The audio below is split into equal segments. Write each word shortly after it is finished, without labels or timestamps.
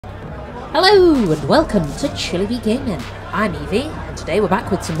Hello and welcome to Chilly Bee Gaming. I'm Evie and today we're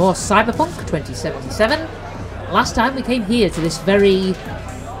back with some more Cyberpunk 2077. Last time we came here to this very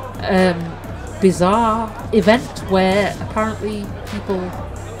bizarre event where apparently people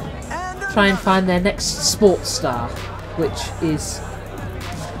try and find their next sports star, which is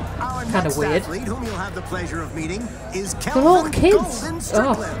kind of weird. Whom you'll have the pleasure of meeting is They're all kids.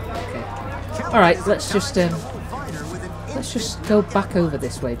 Oh, okay. All right, let's just go back over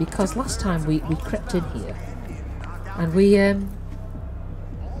this way because last time we crept in here and we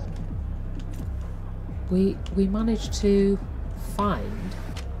managed to find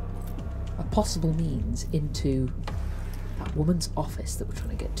a possible means into that woman's office that we're trying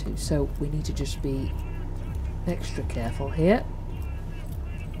to get to. So we need to just be extra careful here.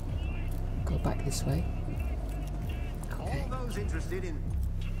 Go back this way. Okay.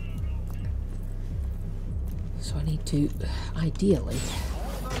 So I need to, ideally,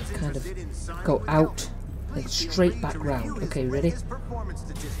 kind of go out and straight back round. Okay, ready? Okay,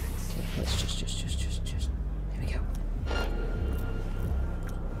 let's just. Here we go.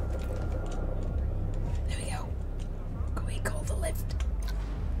 There we go. Can we call the lift?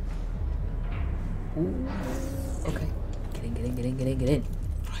 Ooh. Okay. Get in.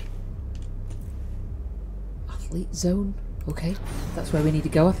 Right. Athlete zone. Okay. That's where we need to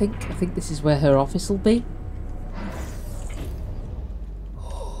go, I think. I think this is where her office will be.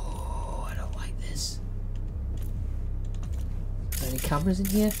 Cameras in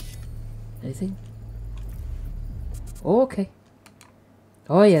here? Anything? Oh, okay.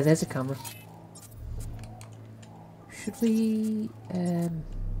 Oh yeah, there's a camera. Should we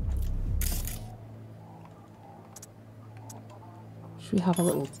have a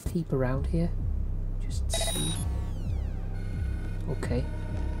little peep around here? Just see. Okay.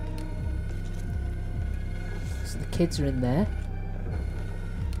 So the kids are in there.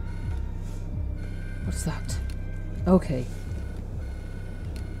 What's that? Okay.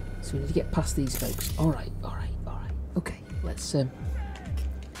 So we need to get past these folks. Alright. Okay, let's okay.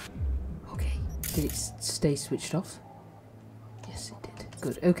 Did it stay switched off? Yes, it did.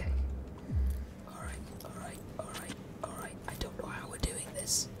 Good, okay. Alright. I don't know how we're doing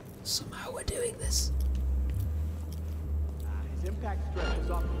this. Somehow we're doing this. His impact stress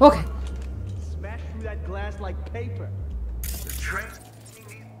is off. Okay. Smash through that glass like paper.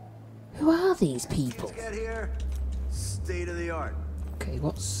 Who are these people? Get here. State of the art. Okay,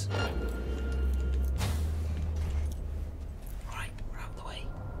 what's... Right, we're out of the way.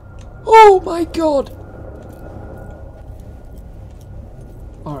 Oh my god!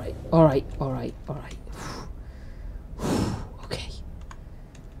 Alright. Okay.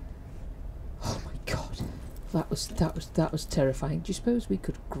 Oh my god. That was terrifying. Do you suppose we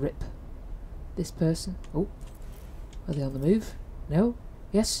could grip this person? Oh. Are they on the move? No?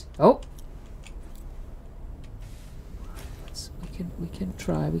 Yes? Oh! We can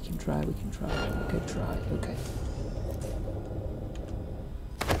try. Okay. Okay.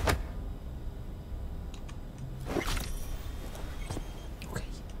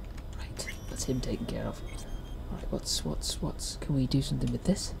 Right. That's him taken care of. Alright, what's can we do something with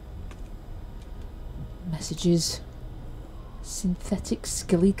this? Messages. Synthetic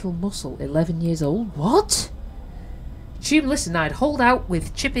skeletal muscle, 11 years old. What? Tube, listen, I'd hold out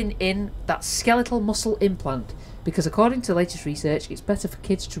with chipping in that skeletal muscle implant. Because according to the latest research, it's better for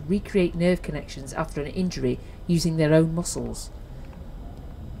kids to recreate nerve connections after an injury using their own muscles.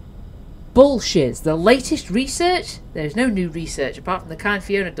 Bullshit. The latest research? There is no new research apart from the kind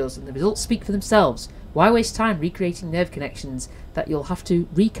Fiona does, and the results speak for themselves. Why waste time recreating nerve connections that you'll have to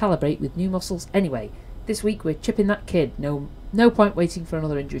recalibrate with new muscles anyway? This week we're chipping that kid. No point waiting for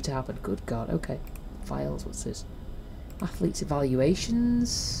another injury to happen. Good God. Okay. Files. What's this? Athletes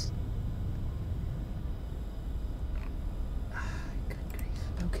evaluations.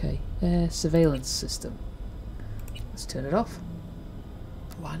 Okay, surveillance system. Let's turn it off.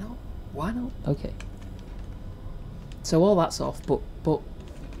 Why not? Okay. So all that's off, but oh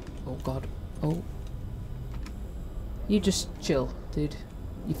god. Oh. You just chill, dude.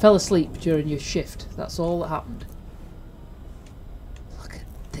 You fell asleep during your shift. That's all that happened. Look at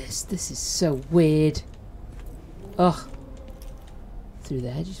this. This is so weird. Ugh. Through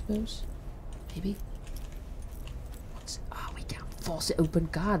there, do you suppose? Maybe? We can't force it open.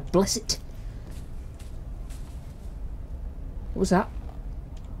 God bless it. What was that?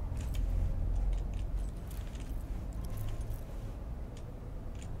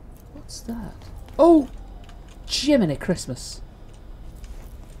 What's that? Oh! Jiminy Christmas.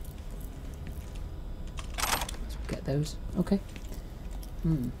 Let's get those. Okay.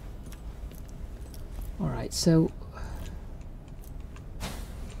 Alright, so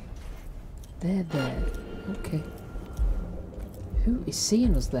They're there. Okay. Who is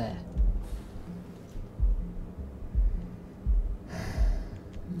seeing us there?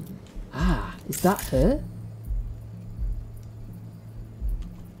 Ah, is that her?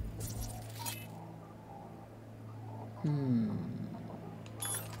 Should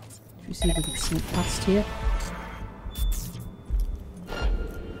we see if we can sneak past here?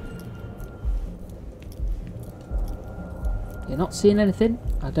 You're not seeing anything?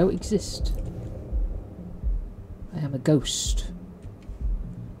 I don't exist. I am a ghost.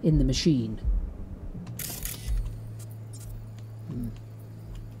 In the machine.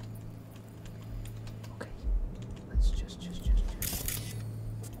 Okay. Let's just.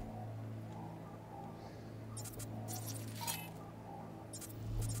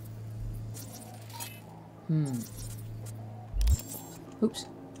 Oops.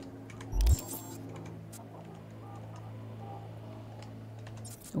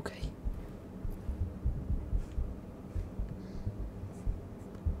 Okay.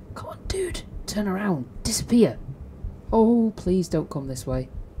 Come on, dude. Turn around. Disappear. Oh, please don't come this way.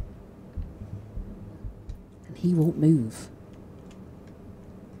 And he won't move.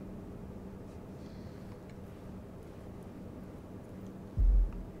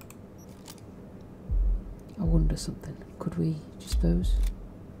 I wonder something. Could we, do you suppose?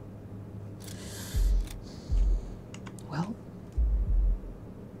 Well.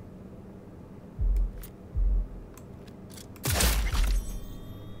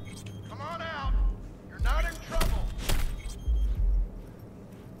 Come on out. You're not in trouble.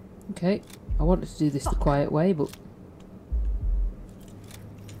 Okay. I wanted to do this the quiet way, but...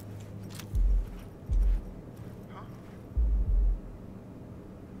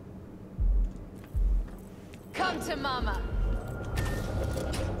 Come to mama.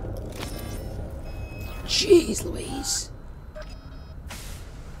 Jeez Louise.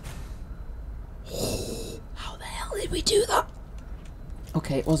 How the hell did we do that?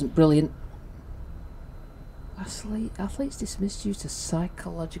 Okay, it wasn't brilliant. Athletes dismissed due to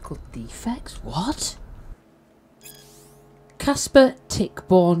psychological defects? What? Casper Tick,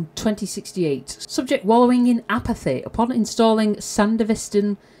 born 2068. Subject wallowing in apathy. Upon installing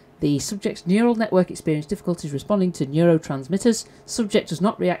Sandevistan, the subject's neural network experienced difficulties responding to neurotransmitters. Subject does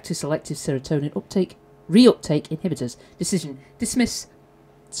not react to selective serotonin reuptake inhibitors. Decision: dismiss.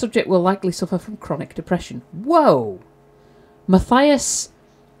 Subject will likely suffer from chronic depression. Whoa! Matthias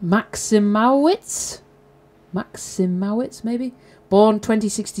Maximowitz, maybe? Born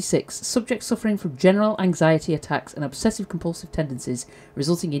 2066. Subject suffering from general anxiety attacks and obsessive compulsive tendencies,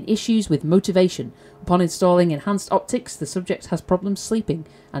 resulting in issues with motivation. Upon installing enhanced optics, the subject has problems sleeping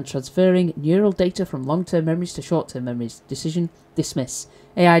and transferring neural data from long-term memories to short-term memories. Decision: dismiss.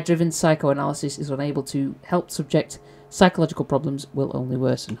 AI-driven psychoanalysis is unable to help subject. Psychological problems will only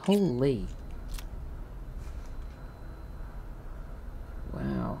worsen. Holy.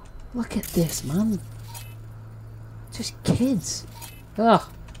 Wow. Look at this, man. Just kids. Ugh.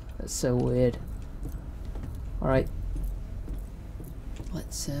 That's so weird. Alright.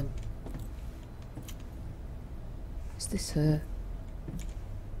 Let's, is this her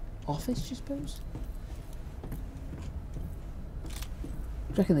office, you suppose? Do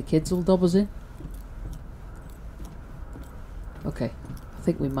you reckon the kids will dob us in? Okay. I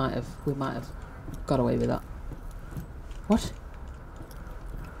think we might have got away with that. What?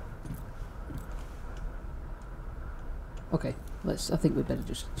 Okay, I think we'd better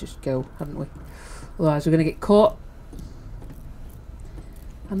just go, hadn't we? Otherwise we're going to get caught.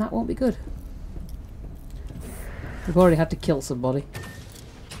 And that won't be good. We've already had to kill somebody.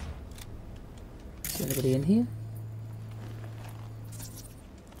 Is there anybody in here?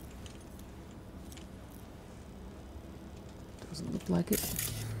 Doesn't look like it.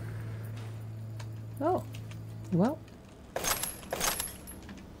 Oh, well.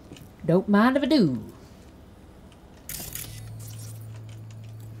 Don't mind if I do.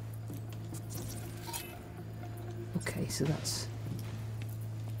 Okay, so that's...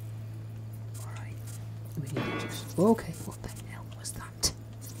 Alright. We need to just... Okay, what the hell was that?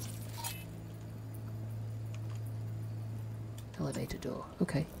 Elevator door.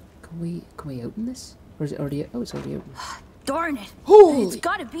 Okay. Can we open this? Or is it already... Oh, it's already open. Darn it. Holy It's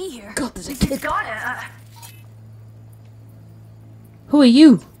gotta be here. God, there's a kid. It's gotta. Who are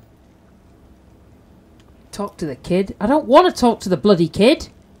you? Talk to the kid? I don't want to talk to the bloody kid.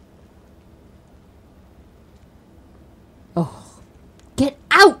 Oh. Get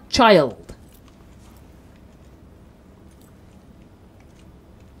out, child!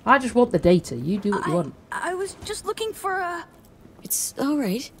 I just want the data. You do what you want. I was just looking for a... It's all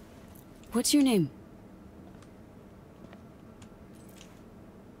right. What's your name?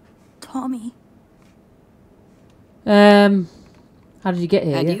 Tommy. How did you get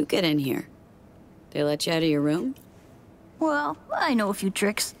here? How Yeah? do you get in here? They let you out of your room? Well, I know a few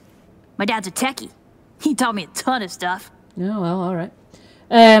tricks. My dad's a techie. He taught me a ton of stuff. Oh, well, alright.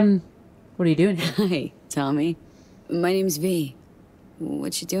 What are you doing here? Hi, Tommy. My name's V.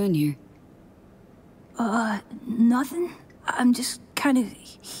 What you doing here? Nothing. I'm just kind of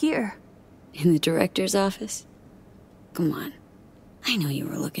here. In the director's office? Come on. I know you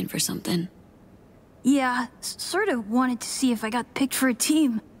were looking for something. Yeah, sort of wanted to see if I got picked for a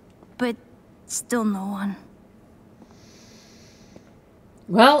team, but still no one.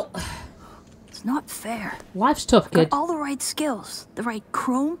 Well, It's not fair. life's tough, kid. Got all the right skills, the right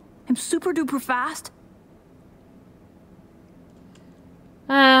chrome. I'm super duper fast.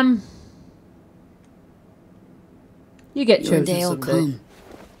 You get Your chosen day will someday. come.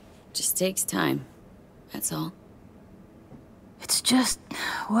 Just takes time. That's all. It's just,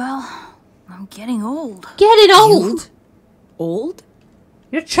 well, I'm getting old. Getting old! Old?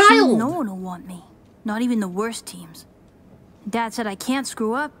 You're a Soon child! no one will want me. Not even the worst teams. Dad said I can't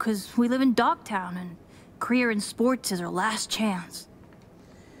screw up because we live in Dogtown and career in sports is our last chance.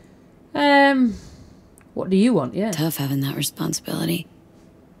 What do you want? Yeah. Tough having that responsibility.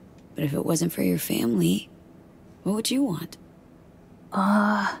 But if it wasn't for your family, what would you want?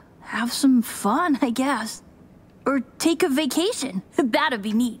 Have some fun, I guess. Or take a vacation. That'd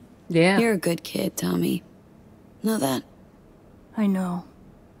be neat. Yeah. You're a good kid, Tommy. Know that. I know.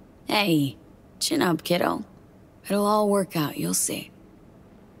 Hey, chin up, kiddo. It'll all work out, you'll see.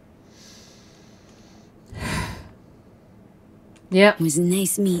 Yeah. It was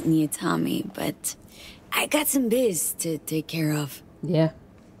nice meeting you, Tommy, but I got some biz to take care of. Yeah.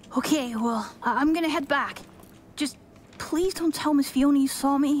 Okay, well, I'm gonna head back. Just please don't tell Miss Fiona you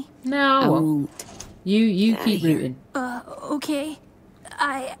saw me. No. I I won't. won't. You Get keep outta here. rooting. Okay.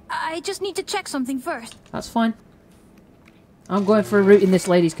 I just need to check something first. That's fine. I'm going for a root in this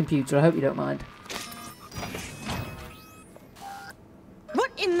lady's computer. I hope you don't mind.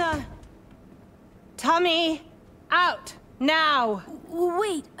 What in the... Tommy, out, now.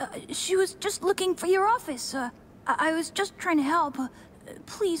 Wait, she was just looking for your office. I was just trying to help.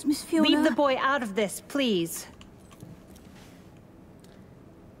 Please, Miss Fiona. Leave the boy out of this, please.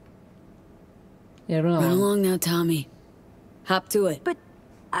 Yeah, run Run along. along now, Tommy. Hop to it. But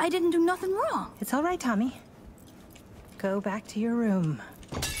I didn't do nothing wrong. It's all right, Tommy. Go back to your room.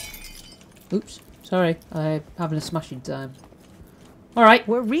 Oops. Sorry. I'm having a smashing time. Alright.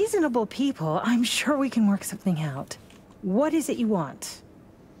 We're reasonable people. I'm sure we can work something out. What is it you want?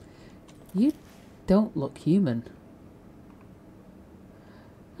 You don't look human.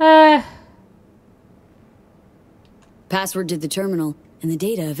 Password to the terminal and the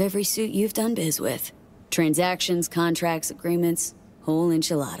data of every suit you've done biz with. Transactions, contracts, agreements, whole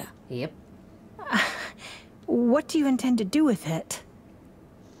enchilada. Yep. What do you intend to do with it?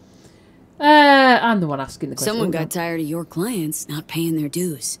 I'm the one asking the question. Someone got tired of your clients not paying their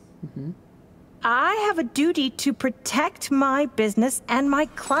dues. I have a duty to protect my business and my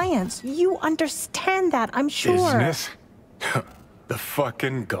clients. You understand that, I'm sure. Business? The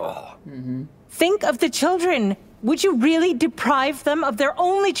fucking gall. Think of the children. Would you really deprive them of their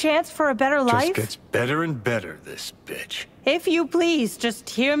only chance for a better Just life? gets better and better, this bitch. If you please, just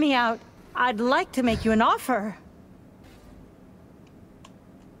hear me out. I'd like to make you an offer.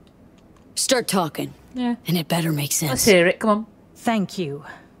 Start talking. Yeah. And it better make Let's sense. hear it. Come on. Thank you.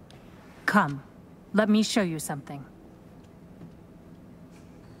 Come, let me show you something.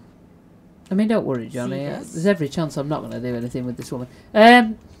 I mean, don't worry, Johnny. See this? There's every chance I'm not going to do anything with this woman.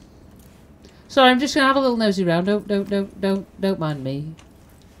 Sorry, I'm just going to have a little nosy round. Don't mind me.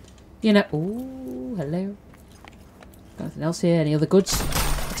 You know. Ooh, hello. Got anything else here? Any other goods?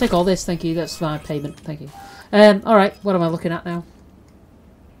 I'll take all this, thank you. That's my payment, thank you. Alright, what am I looking at now?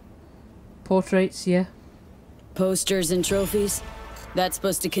 Portraits, yeah. Posters and trophies. That's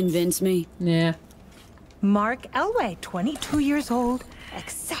supposed to convince me. Yeah. Mark Elway, 22 years old,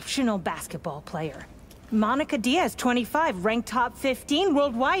 exceptional basketball player. Monica Diaz, 25, ranked top 15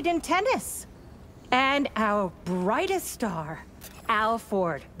 worldwide in tennis. And our brightest star, Al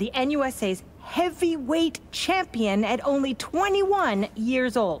Ford, the NUSA's heavyweight champion at only 21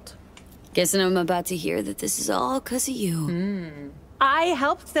 years old. Guessing I'm about to hear that this is all because of you. I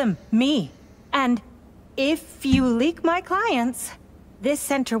helped them, me. And if you leak my clients, this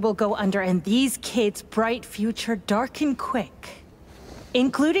center will go under and these kids' bright future darken quick.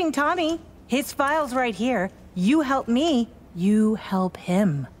 Including Tommy. His file's right here. You help me, you help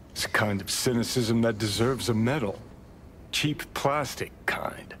him. It's a kind of cynicism that deserves a medal. Cheap plastic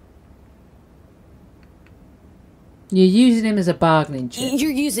kind. You're using him as a bargaining chip. You're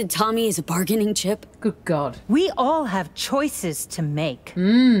using Tommy as a bargaining chip? Good God. We all have choices to make.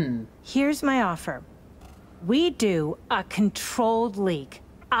 Here's my offer. We do a controlled leak.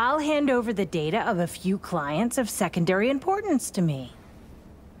 I'll hand over the data of a few clients of secondary importance to me.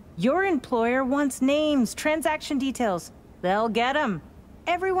 Your employer wants names, transaction details. They'll get them.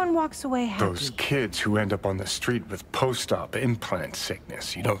 Everyone walks away happy. Those kids who end up on the street with post-op implant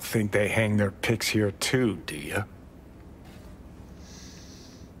sickness, you don't think they hang their pics here too, do you?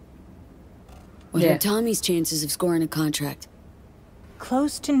 What are Tommy's chances of scoring a contract?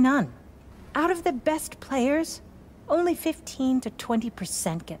 Close to none. Out of the best players, only 15 to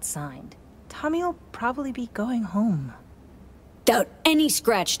 20% get signed. Tommy will probably be going home. Without any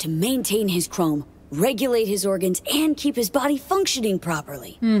scratch to maintain his chrome, regulate his organs, and keep his body functioning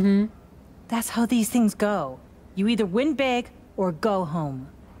properly. That's how these things go. You either win big or go home.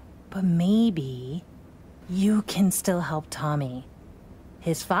 But maybe you can still help Tommy.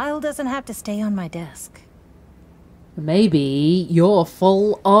 His file doesn't have to stay on my desk. Maybe you're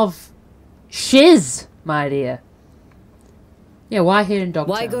full of shiz, my dear. Yeah, why here in Dogtown?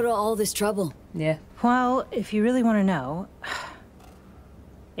 Why go to all this trouble? Yeah. Well, if you really want to know,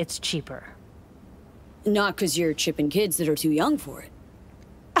 it's cheaper. Not because you're chipping kids that are too young for it.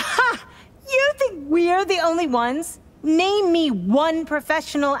 You think we're the only ones? Name me one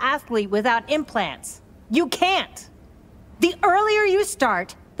professional athlete without implants. You can't. The earlier you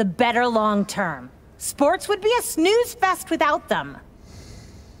start, the better long term. Sports would be a snooze fest without them.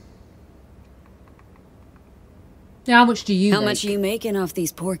 How much do you How make? much are you making off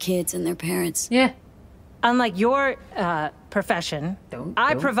these poor kids and their parents? Yeah. Unlike your profession,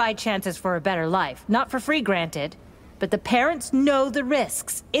 I don't. provide chances for a better life. Not for free, granted, but the parents know the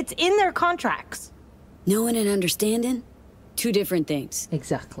risks. It's in their contracts. Knowing and understanding? Two different things.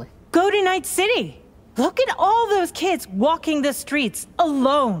 Exactly. Go to Night City. Look at all those kids walking the streets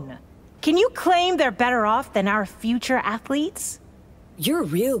alone. Can you claim they're better off than our future athletes? You're a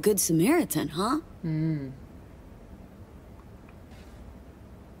real good Samaritan, huh?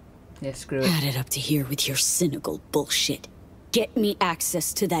 Yeah, screw it. Add it up to here with your cynical bullshit. Get me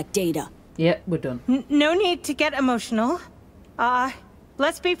access to that data. Yep, we're done. No need to get emotional.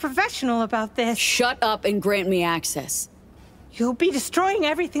 Let's be professional about this. Shut up and grant me access. You'll be destroying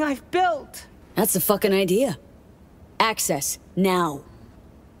everything I've built. That's the fucking idea. Access, now.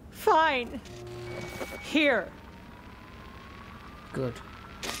 Fine. Here. Good.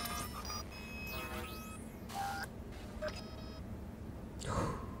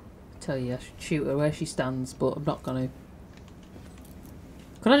 Tell you, I should shoot her where she stands, but I'm not gonna.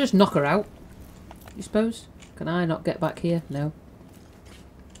 Can I just knock her out? You suppose? Can I not get back here? No.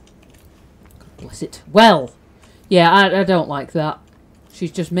 God bless it. Well, yeah, I don't like that.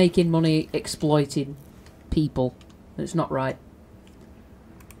 She's just making money exploiting people. And it's not right.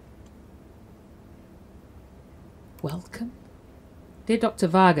 Welcome. Dear Dr.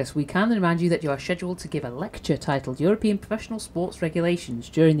 Vargas, we kindly remind you that you are scheduled to give a lecture titled European Professional Sports Regulations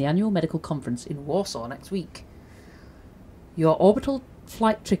during the annual medical conference in Warsaw next week. Your orbital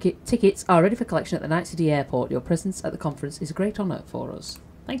flight tickets are ready for collection at the Night City Airport. Your presence at the conference is a great honour for us.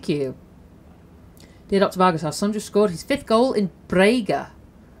 Thank you. Dear Dr. Vargas, our son just scored his 5th goal in Braga.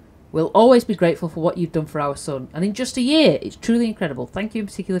 We'll always be grateful for what you've done for our son. And in just a year, it's truly incredible. Thank you in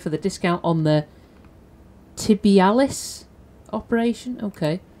particular for the discount on the tibialis operation.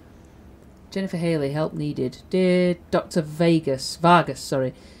 Okay. Jennifer Haley, help needed. Dear Dr. Vargas,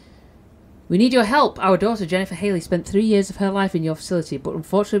 sorry. We need your help. Our daughter Jennifer Haley spent 3 years of her life in your facility, but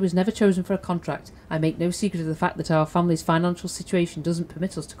unfortunately was never chosen for a contract. I make no secret of the fact that our family's financial situation doesn't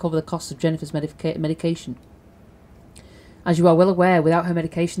permit us to cover the costs of Jennifer's medication. As you are well aware, without her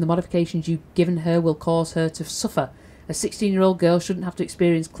medication, the modifications you've given her will cause her to suffer. A 16-year-old girl shouldn't have to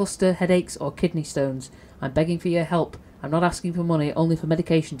experience cluster headaches or kidney stones. I'm begging for your help. I'm not asking for money, only for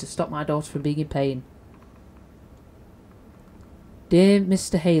medication to stop my daughter from being in pain. Dear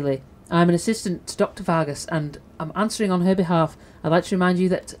Mr. Haley, I'm an assistant to Dr. Vargas and I'm answering on her behalf. I'd like to remind you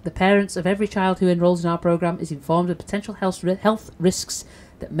that the parents of every child who enrolls in our program is informed of potential health risks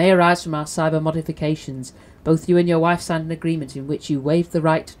that may arise from our cyber modifications. Both you and your wife signed an agreement in which you waived the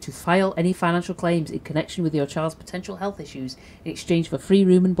right to file any financial claims in connection with your child's potential health issues in exchange for free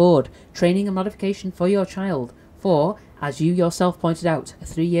room and board, training and modification for your child for, as you yourself pointed out, a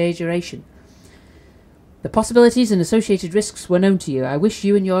 3-year duration. The possibilities and associated risks were known to you. I wish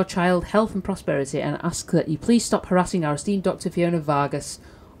you and your child health and prosperity and ask that you please stop harassing our esteemed Dr. Fiona Vargas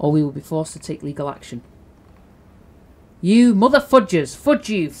or we will be forced to take legal action. You mother fudgers! Fudge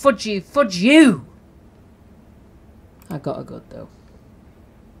you! Fudge you! Fudge you! I got a good though.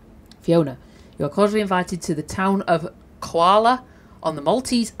 Fiona, You are cordially invited to the town of Koala on the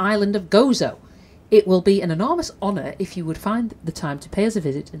Maltese island of Gozo. It will be an enormous honour if you would find the time to pay us a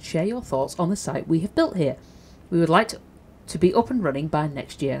visit and share your thoughts on the site we have built here. We would like to be up and running by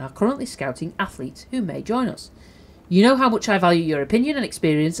next year and are currently scouting athletes who may join us. You know how much I value your opinion and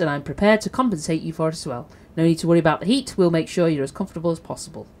experience, and I'm prepared to compensate you for it as well. No need to worry about the heat. We'll make sure you're as comfortable as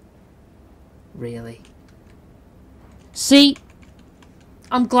possible. Really? See,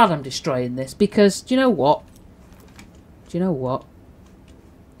 I'm glad I'm destroying this because, do you know what?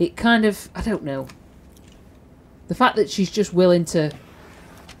 It kind of, I don't know. The fact that she's just willing to,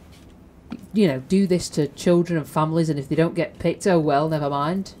 you know, do this to children and families, and if they don't get picked, oh well, never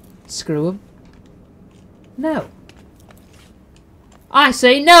mind. Screw them. No. I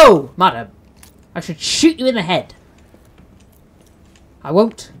say no, madam. I should shoot you in the head. I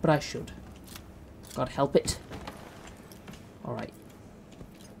won't, but I should. God help it. Alright.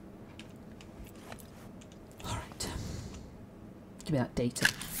 Alright. Give me that data.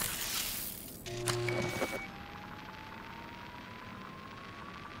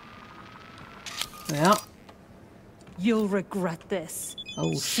 Yeah. You'll regret this.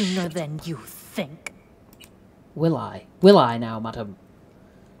 Oh, sooner than you think. Will I? Will I now, madam?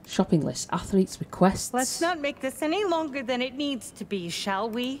 Shopping list, athletes, requests. Let's not make this any longer than it needs to be, shall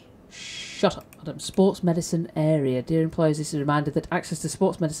we? Shut up, madam. Sports medicine area. Dear employers, this is a reminder that access to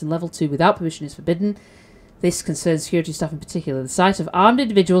sports medicine level 2 without permission is forbidden. This concerns security staff in particular. The sight of armed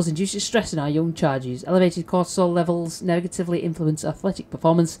individuals induces stress in our young charges. Elevated cortisol levels negatively influence athletic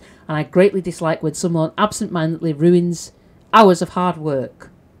performance, and I greatly dislike when someone absent-mindedly ruins hours of hard work.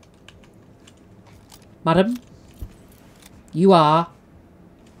 Madam, you are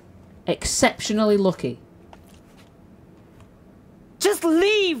exceptionally lucky. Just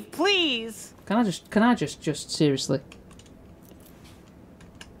leave, please. Can I just seriously?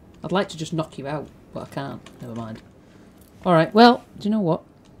 I'd like to just knock you out, but I can't. Never mind. All right. Well, do you know what?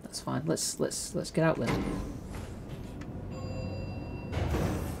 That's fine. Let's get out then.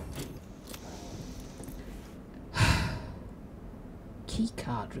 Key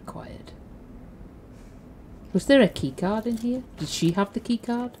card required. Was there a key card in here? Did she have the key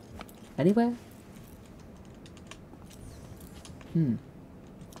card? Anywhere?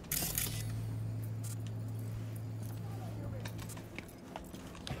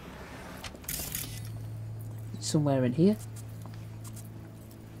 Somewhere in here?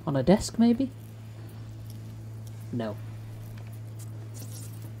 On a desk, maybe? No.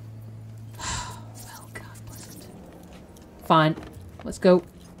 Well, God bless it. Fine. Let's go.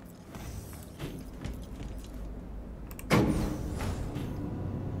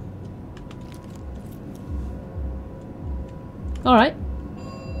 Alright.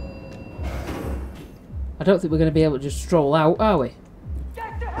 I don't think we're going to be able to just stroll out, are we?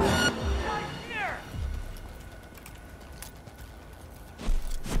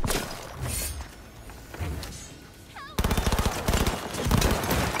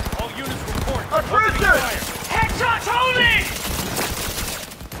 All units report. Headshots only!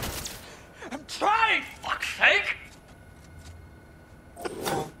 I'm trying, fuck's sake!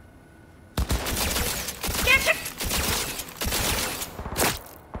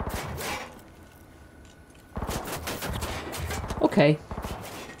 Okay.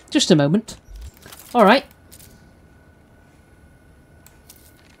 Just a moment. Alright.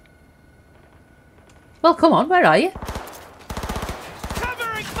 Well, come on, where are you?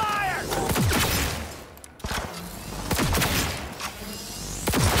 Covering fire!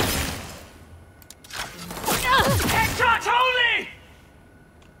 Headshots only!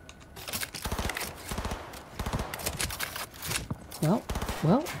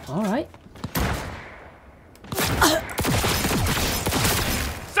 Well, alright.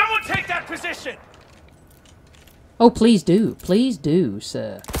 Someone take that position! Oh, please do. Please do,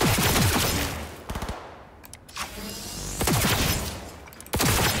 sir.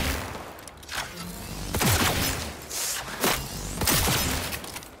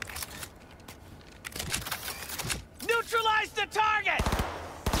 Neutralize the target!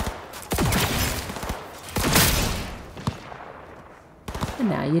 And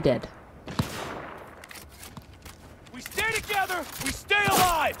now you're dead. We stay together, we stay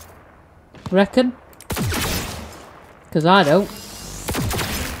alive! Reckon? Because I don't.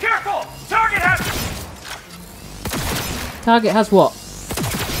 Careful! Target has... Target has what?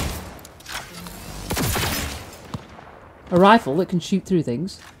 A rifle that can shoot through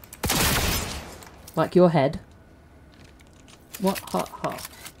things. Like your head. What? Ha ha.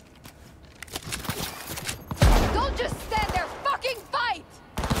 Don't just stand there, fucking fight!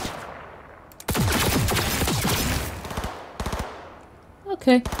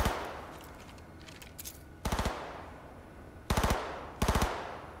 Okay.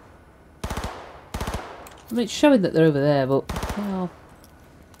 I mean, it's showing that they're over there, but... Well...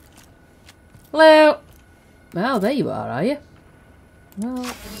 Hello! Well, there you are you?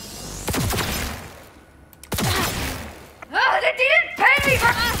 Well... Oh, they didn't pay me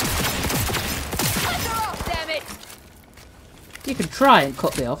for... Cut her off, damn it! You can try and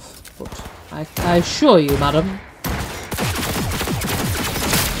cut me off, but I assure you, madam,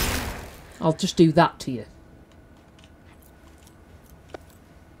 I'll just do that to you.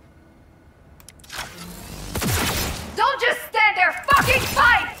 Don't just stand there, fucking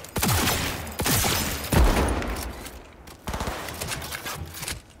fight!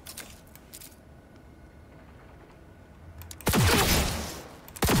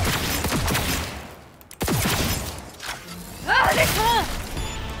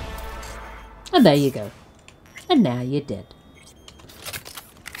 And there you go. And now you're dead.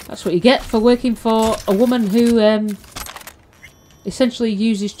 That's what you get for working for a woman who essentially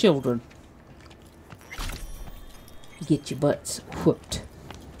uses children. You get your butts whooped.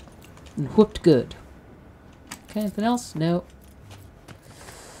 And whooped good. Okay, anything else? No.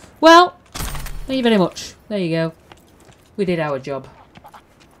 Well, thank you very much. There you go. We did our job.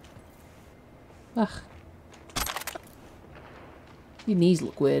 Ugh. Your knees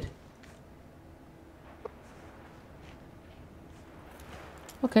look weird.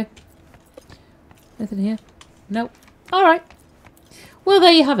 Okay. Anything here? No. Alright. Well,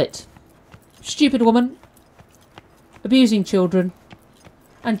 there you have it. Stupid woman. Abusing children.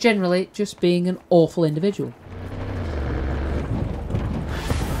 And generally just being an awful individual.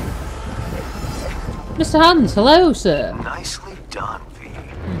 Mr. Hans, hello, sir. Nicely done, V.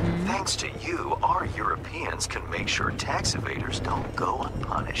 Thanks to you, our Europeans can make sure tax evaders don't go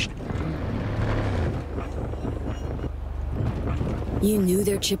unpunished. You knew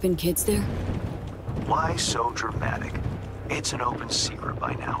they're chipping kids there? Why so dramatic? It's an open secret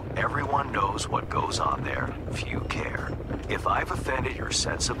by now. Everyone knows what goes on there. Few care. If I've offended your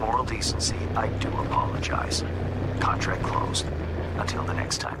sense of moral decency, I do apologize. Contract closed. Until the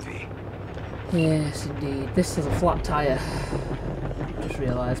next time, V. Yes, indeed. This is a flat tyre. Just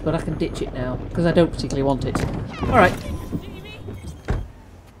realised, but I can ditch it now because I don't particularly want it. Alright. What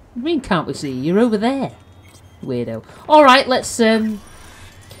do you mean can't we see? You're over there. Weirdo. Alright, let's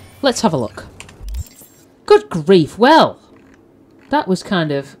have a look. Good grief, well, that was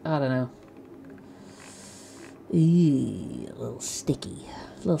kind of, I don't know. Eee, a little sticky.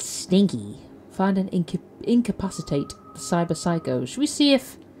 A little stinky. Find and incapacitate the cyber psychos. Should we see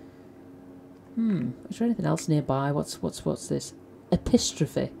if... is there anything else nearby? What's this?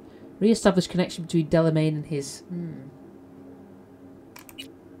 Epistrophe. Re-establish connection between Delamain and his...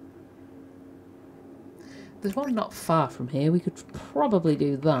 There's one not far from here. We could probably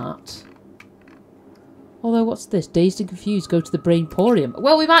do that. Although, what's this? Dazed and confused. Go to the Brainporium.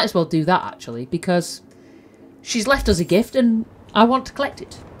 Well, we might as well do that, actually, because she's left us a gift and I want to collect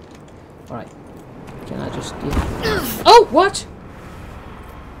it. Alright. Can I just... Yeah. Oh, what?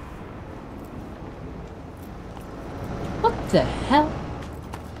 What the hell?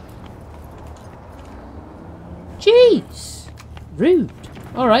 Jeez. Rude.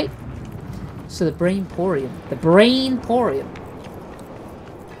 Alright. So the Brainporium. The Brainporium.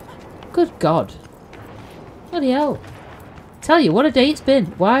 Good God. Bloody hell. Tell you, what a day it's been.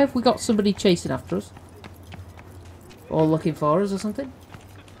 Why have we got somebody chasing after us? Or looking for us or something?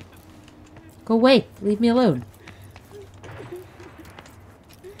 Go away. Leave me alone.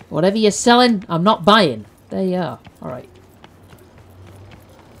 Whatever you're selling, I'm not buying. There you are. Alright.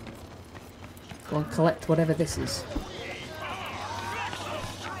 Go and collect whatever this is.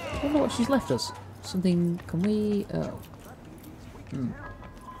 I don't know what she's left us. Something... Can we... Oh.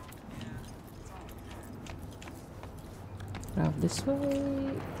 Round this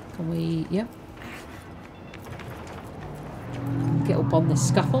way. Can we... Yep. Get up on this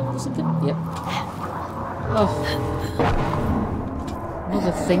scaffold or something? Yep. Oh.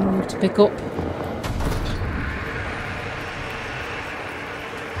 Another thing to pick up.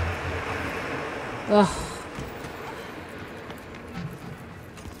 Oh.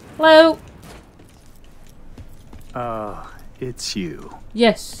 Hello. It's you.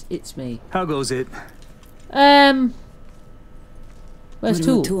 Yes, it's me. How goes it? Where's What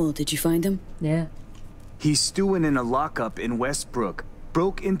Tool? about Tool? Did you find him? Yeah. He's stewing in a lockup in Westbrook.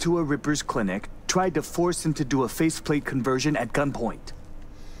 Broke into a Ripper's clinic, tried to force him to do a faceplate conversion at gunpoint.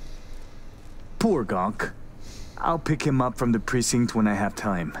 Poor Gonk. I'll pick him up from the precinct when I have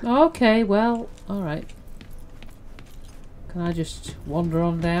time. Okay, well, alright. Can I just wander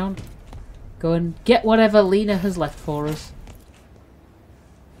on down? Go and get whatever Lena has left for us.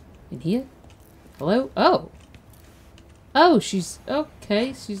 In here? Hello? Oh! Oh, she's...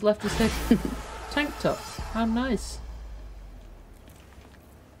 Okay, she's left us there. tank top. How nice.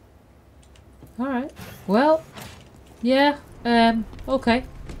 Alright. Well, yeah, okay.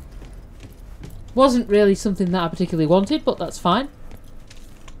 Wasn't really something that I particularly wanted, but that's fine.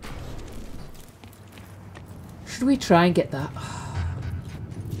 Should we try and get that?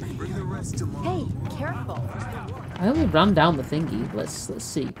 Hey, careful. I only ran down the thingy. Let's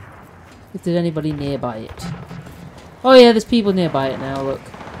see if there's anybody nearby it. Oh yeah, there's people nearby it now. Look.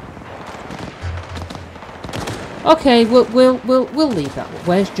 Okay, we'll leave that.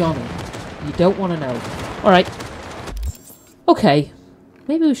 Where's Johnny? You don't want to know. All right. Okay.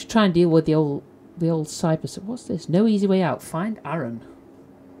 Maybe we should try and deal with the old Cyberpunk. What's this? No easy way out. Find Aaron.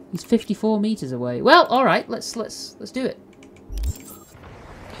 He's 54 meters away. Well, all right. Let's do it.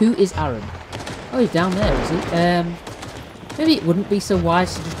 Who is Aaron? Oh, he's down there, is he? Maybe it wouldn't be so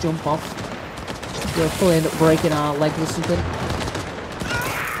wise to just jump off. We'll probably end up breaking our legs or something.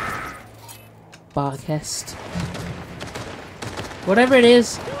 Barkest. Whatever it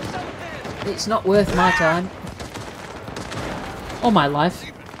is, it's not worth my time. Or my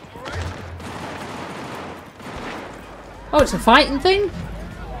life. Oh, it's a fighting thing?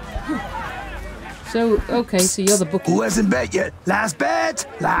 So, okay, so you're the bookie. Who hasn't bet yet? Last bet!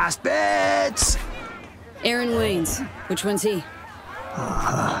 Last bets! Aaron Waynes. Which one's he?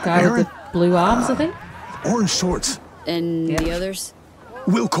 Guy with the blue arms, I think? Orange shorts. And the others?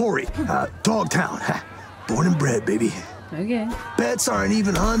 Will Corey. Dogtown. Born and bred, baby. Okay. Bets aren't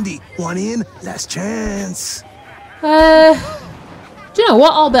even handy. One in, last chance. Do you know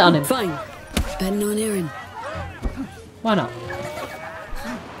what? I'll bet on him. Fine. Betting on Aaron. Why not?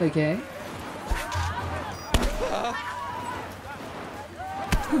 Okay.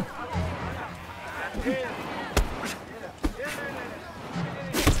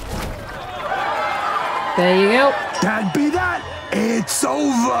 There you go. That'd be that. It's over.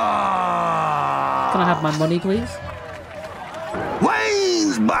 Can I have my money, please?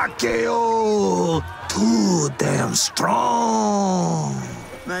 Wayne's Bacchio. Too damn strong.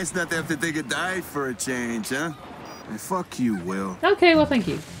 Nice not to have to take a dive for a change, huh? Hey, fuck you, Will. Okay, well, thank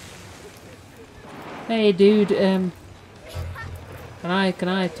you. Hey, dude. Can I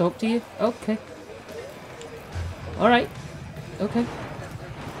talk to you? Okay. All right. Okay.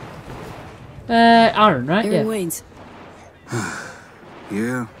 Aaron, right? Aaron Waynes.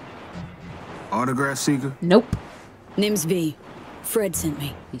 Yeah. Autograph seeker? Nope. Name's V. Fred sent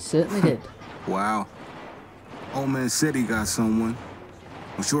me. He certainly did. Wow. Old man said he got someone.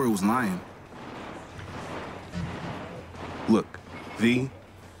 I'm sure he was lying. Look, V,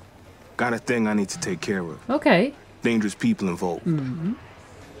 got a thing I need to take care of. Okay. Dangerous people involved. Mm-hmm.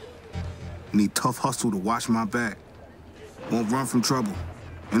 Need tough hustle to watch my back. Won't run from trouble.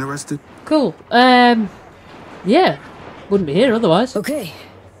 Interested? Cool. Yeah. Wouldn't be here otherwise. Okay.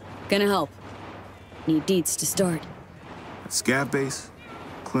 Gonna help. Need deeds to start. Scav base,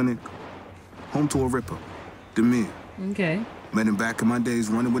 clinic, home to a ripper. Demir. Okay. Met him back in my days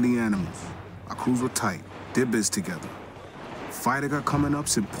running with the animals. Our crews were tight. Did biz together. Fight I got coming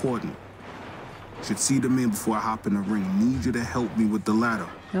up's important. Should see them in before I hop in the ring. Need you to help me with the ladder.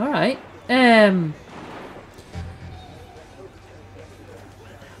 All right.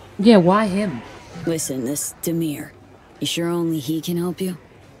 Yeah, why him? Listen, this Demir. You sure only he can help you?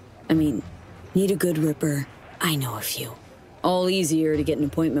 I mean, need a good ripper. I know a few. All easier to get an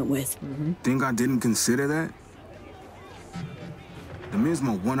appointment with. Think I didn't consider that? Demir's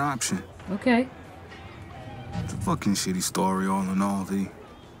my one option. Okay. It's a fucking shitty story all in all, V.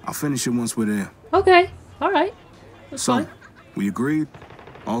 I'll finish it once we're there. Okay. All right. That's So, fine. we agreed?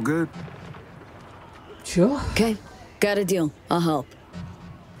 All good? Sure. Okay. Got a deal. I'll help.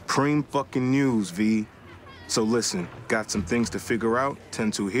 Cream fucking news, V. So listen, got some things to figure out,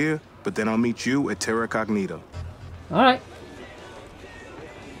 tend to here, but then I'll meet you at Terra Cognita. All right.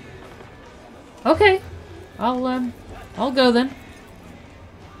 Okay. I'll go then.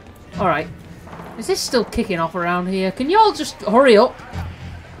 All right. Is this still kicking off around here? Can y'all just hurry up?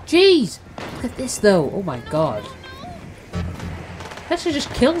 Jeez. Look at this though. Oh my god. They should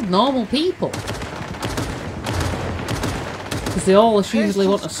just killed normal people. Because they all usually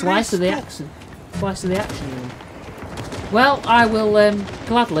want a slice of the action. Slice of the action. Well, I will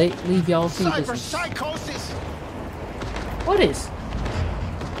gladly leave y'all to your business. Psychosis. What is?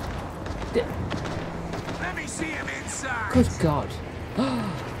 Let me see him inside. Good God.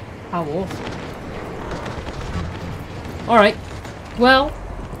 How awful. Alright. Well,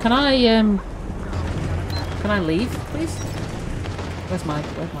 can I leave, please? Where's my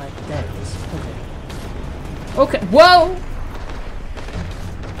there it is. Okay. Okay. Whoa!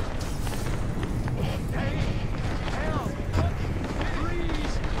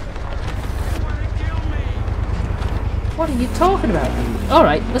 What are you talking about, dude?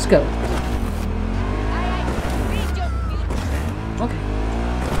 Alright, let's go. Okay.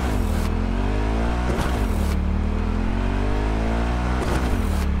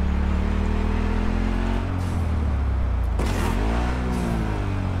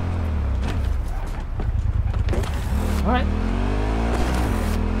 Alright.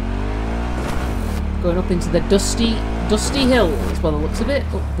 Going up into the dusty hills by the looks of it.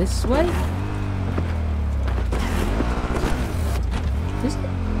 Up this way. Is it?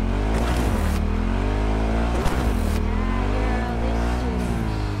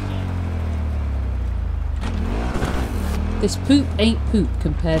 This poop ain't poop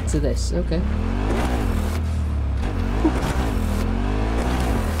compared to this. Okay.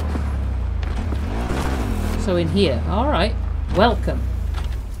 So in here. Alright. Welcome.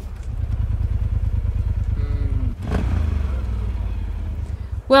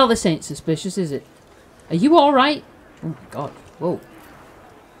 Well, this ain't suspicious, is it? Are you alright? Oh my god. Whoa.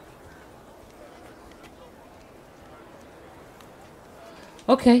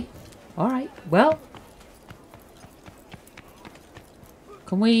 Okay. Alright. Well.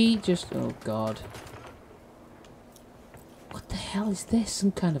 Can we just... Oh god. What the hell is this?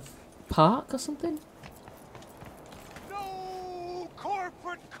 Some kind of park or something? No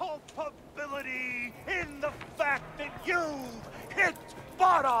corporate culpability in the fact that you've hit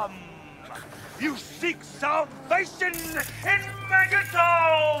bottom. You seek salvation in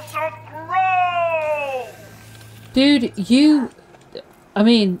megatons of growth. Dude, you... I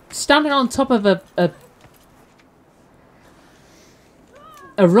mean, standing on top of a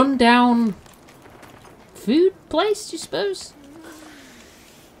rundown food place, you suppose?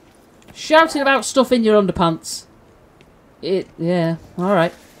 Shouting about stuff in your underpants. Yeah,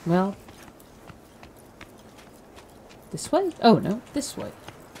 alright. Well. This way? Oh, no, this way.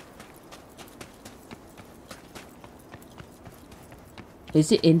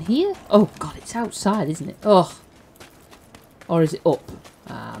 Is it in here? Oh, God, it's outside, isn't it? Oh. Or is it up?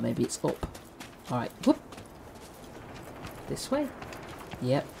 Ah, maybe it's up. Alright, whoop. This way?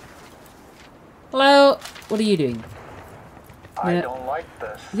 Yep. Hello? What are you doing? I don't like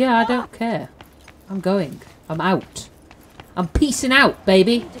this. Yeah, I don't care. I'm going. I'm out. I'm peacing out,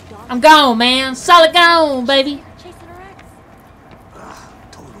 baby. I'm gone, man. Solid gone, baby.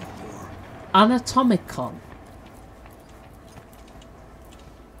 Anatomicon.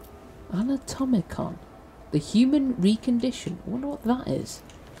 Anatomicon. The human recondition. I wonder what that is.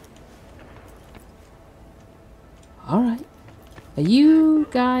 Alright. Are you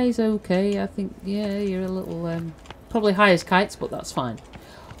guys okay? I think, yeah, you're a little, probably high as kites, but that's fine.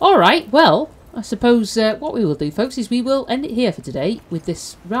 Alright, well, I suppose what we will do, folks, is we will end it here for today with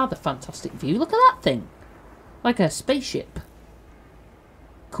this rather fantastic view. Look at that thing. Like a spaceship.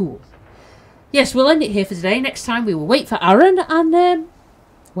 Cool. Yes, we'll end it here for today. Next time we will wait for Aaron and,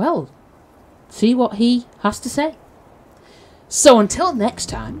 well, see what he has to say. So until next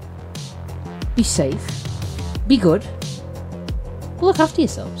time, be safe, be good, look after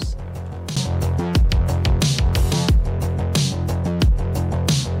yourselves.